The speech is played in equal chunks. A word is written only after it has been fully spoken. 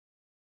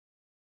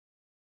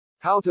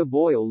How to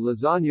boil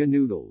lasagna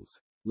noodles.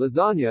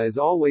 Lasagna is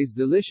always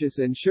delicious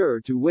and sure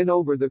to win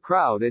over the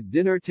crowd at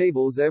dinner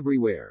tables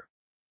everywhere.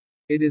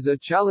 It is a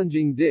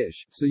challenging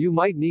dish, so you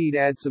might need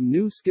add some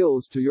new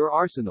skills to your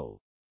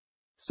arsenal.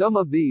 Some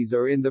of these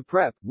are in the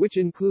prep, which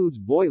includes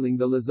boiling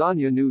the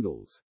lasagna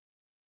noodles.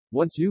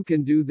 Once you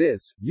can do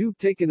this, you've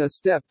taken a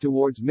step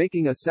towards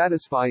making a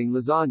satisfying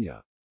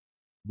lasagna.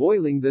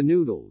 Boiling the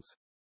noodles.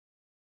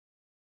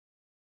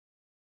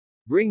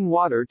 Bring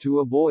water to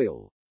a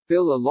boil.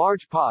 Fill a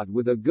large pot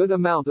with a good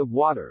amount of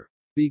water.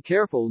 Be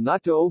careful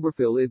not to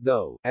overfill it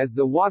though, as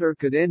the water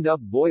could end up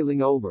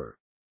boiling over.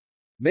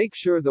 Make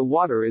sure the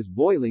water is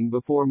boiling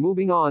before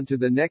moving on to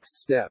the next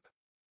step.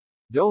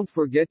 Don't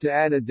forget to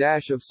add a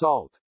dash of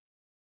salt.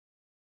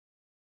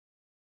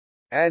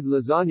 Add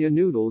lasagna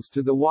noodles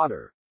to the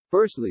water.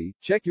 Firstly,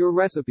 check your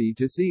recipe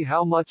to see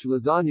how much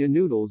lasagna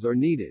noodles are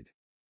needed.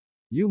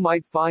 You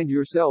might find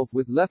yourself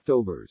with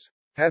leftovers.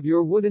 Have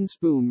your wooden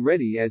spoon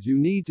ready as you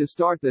need to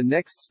start the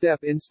next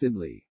step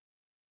instantly.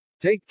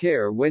 Take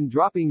care when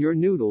dropping your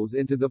noodles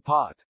into the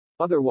pot.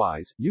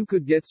 Otherwise, you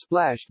could get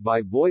splashed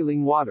by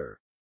boiling water.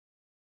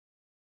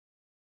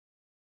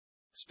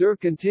 Stir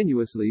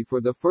continuously for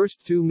the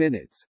first 2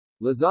 minutes.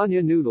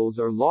 Lasagna noodles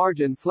are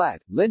large and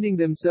flat, lending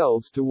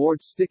themselves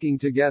towards sticking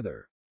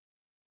together.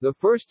 The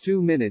first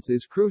 2 minutes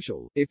is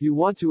crucial, if you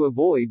want to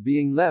avoid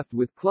being left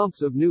with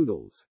clumps of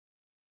noodles.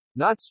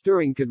 Not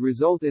stirring could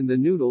result in the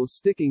noodles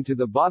sticking to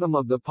the bottom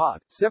of the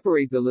pot.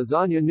 Separate the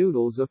lasagna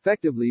noodles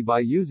effectively by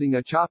using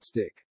a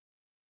chopstick.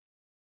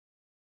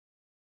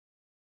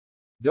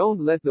 Don't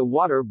let the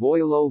water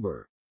boil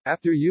over.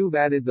 After you've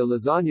added the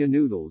lasagna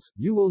noodles,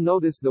 you will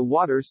notice the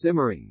water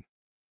simmering.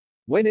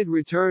 When it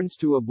returns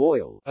to a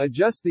boil,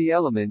 adjust the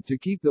element to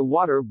keep the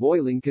water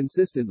boiling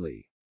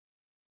consistently.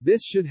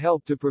 This should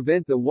help to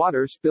prevent the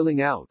water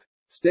spilling out.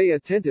 Stay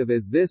attentive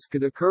as this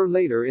could occur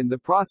later in the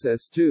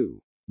process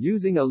too.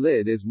 Using a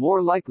lid is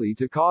more likely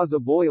to cause a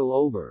boil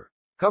over.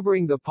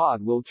 Covering the pot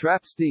will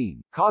trap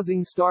steam,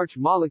 causing starch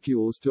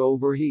molecules to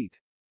overheat.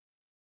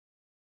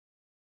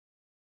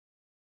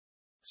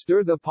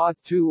 Stir the pot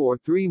 2 or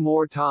 3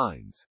 more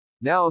times.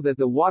 Now that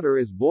the water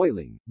is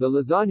boiling, the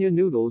lasagna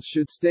noodles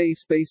should stay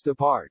spaced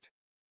apart.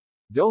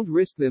 Don't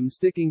risk them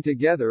sticking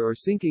together or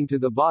sinking to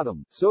the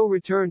bottom, so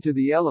return to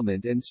the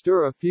element and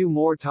stir a few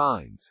more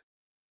times.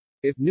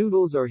 If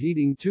noodles are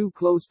heating too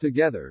close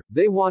together,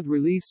 they won't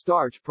release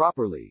starch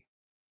properly.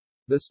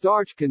 The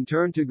starch can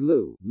turn to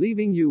glue,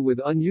 leaving you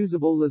with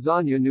unusable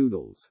lasagna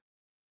noodles.